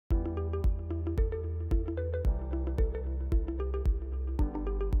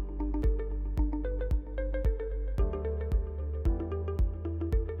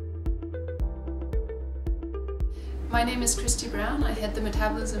My name is Kristy Brown. I head the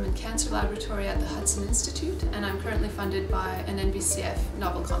Metabolism and Cancer Laboratory at the Hudson Institute, and I'm currently funded by an NBCF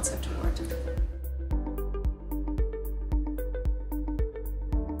Novel Concept Award.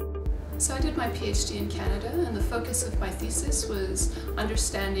 So I did my PhD in Canada, and the focus of my thesis was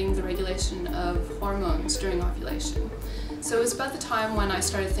understanding the regulation of hormones during ovulation. So it was about the time when I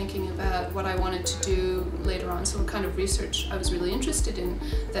started thinking about what I wanted to do later on, so what kind of research I was really interested in,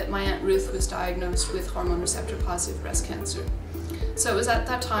 that my Aunt Ruth was diagnosed with hormone receptor positive breast cancer. So it was at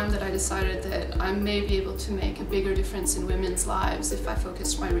that time that I decided that I may be able to make a bigger difference in women's lives if I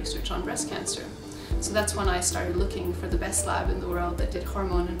focused my research on breast cancer. So that's when I started looking for the best lab in the world that did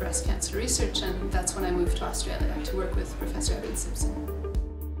hormone and breast cancer research, and that's when I moved to Australia to work with Professor Simpson.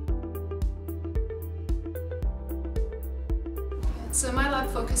 So my lab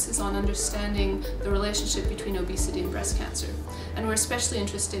focuses on understanding the relationship between obesity and breast cancer, and we're especially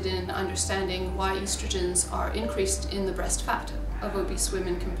interested in understanding why estrogens are increased in the breast fat of obese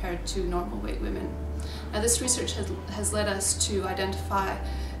women compared to normal weight women. Now this research has led us to identify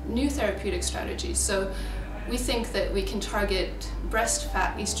new therapeutic strategies. So we think that we can target breast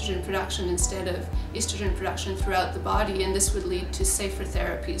fat estrogen production instead of estrogen production throughout the body, and this would lead to safer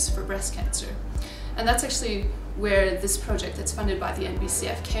therapies for breast cancer. And that's actually where this project that's funded by the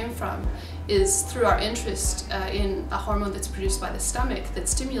NBCF came from, is through our interest in a hormone that's produced by the stomach that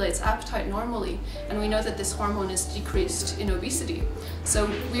stimulates appetite normally, and we know that this hormone is decreased in obesity. So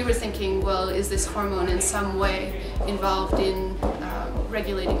we were thinking, well, is this hormone in some way involved in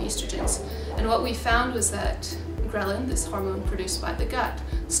regulating estrogens? And what we found was that ghrelin, this hormone produced by the gut,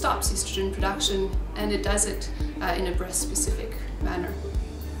 stops estrogen production, and it does it in a breast-specific manner.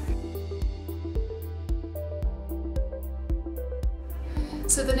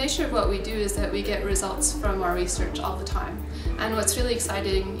 So the nature of what we do is that we get results from our research all the time. And what's really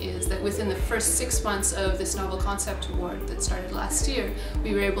exciting is that within the first 6 months of this Novel Concept Award that started last year,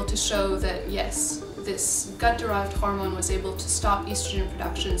 we were able to show that yes, this gut-derived hormone was able to stop estrogen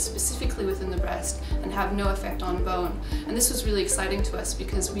production specifically within the breast and have no effect on bone. And this was really exciting to us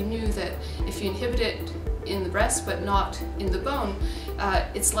because we knew that if you inhibit it in the breast but not in the bone,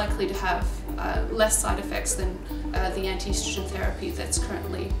 it's likely to have less side effects than the anti-estrogen therapy that's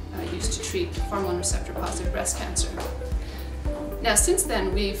currently used to treat hormone receptor positive breast cancer. Now since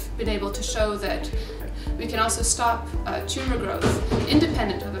then we've been able to show that we can also stop tumor growth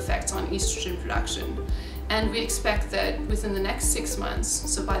independent of effects on estrogen production, and we expect that within the next 6 months,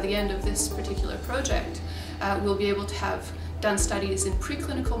 so by the end of this particular project, we'll be able to have done studies in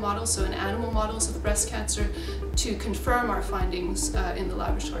preclinical models, so in animal models of breast cancer, to confirm our findings in the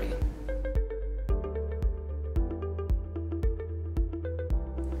laboratory.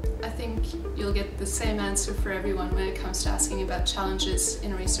 I think you'll get the same answer for everyone when it comes to asking about challenges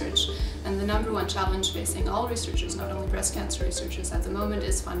in research. And the #1 challenge facing all researchers, not only breast cancer researchers at the moment,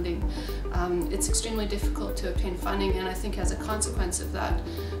 is funding. It's extremely difficult to obtain funding, and I think as a consequence of that,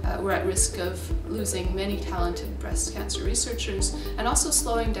 we're at risk of losing many talented breast cancer researchers and also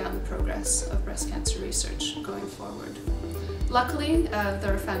slowing down the progress of breast cancer research going forward. Luckily,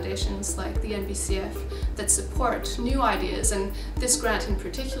 there are foundations like the NBCF that support new ideas, and this grant in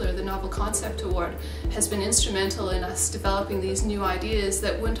particular, the Novel Concept Award, has been instrumental in us developing these new ideas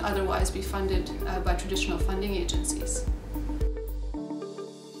that wouldn't otherwise be funded by traditional funding agencies.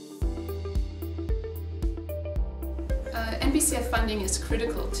 NBCF funding is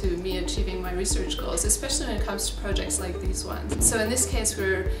critical to me achieving my research goals, especially when it comes to projects like these ones. So in this case,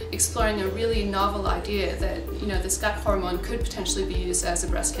 we're exploring a really novel idea that, this gut hormone could potentially be used as a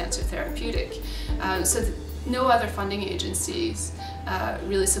breast cancer therapeutic. So no other funding agencies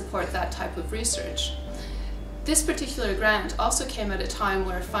really support that type of research. This particular grant also came at a time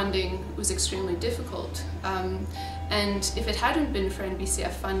where funding was extremely difficult, and if it hadn't been for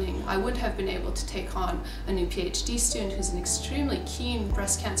NBCF funding, I wouldn't have been able to take on a new PhD student who's an extremely keen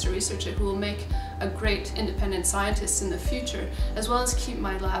breast cancer researcher who will make a great independent scientist in the future, as well as keep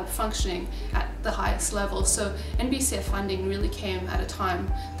my lab functioning at the highest level. So NBCF funding really came at a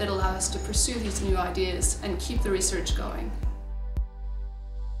time that allowed us to pursue these new ideas and keep the research going.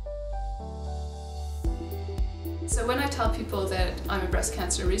 So when I tell people that I'm a breast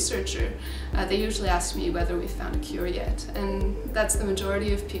cancer researcher, they usually ask me whether we've found a cure yet, and that's the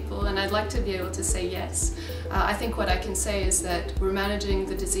majority of people, and I'd like to be able to say yes. I think what I can say is that we're managing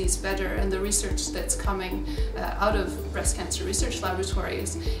the disease better, and the research that's coming out of breast cancer research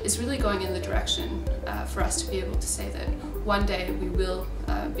laboratories is really going in the direction for us to be able to say that one day we will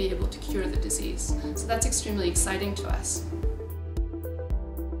be able to cure the disease. So that's extremely exciting to us.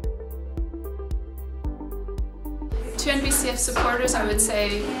 To NBCF supporters, I would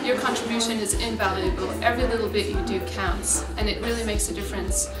say your contribution is invaluable. Every little bit you do counts, and it really makes a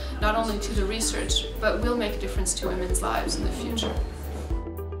difference, not only to the research, but will make a difference to women's lives in the future.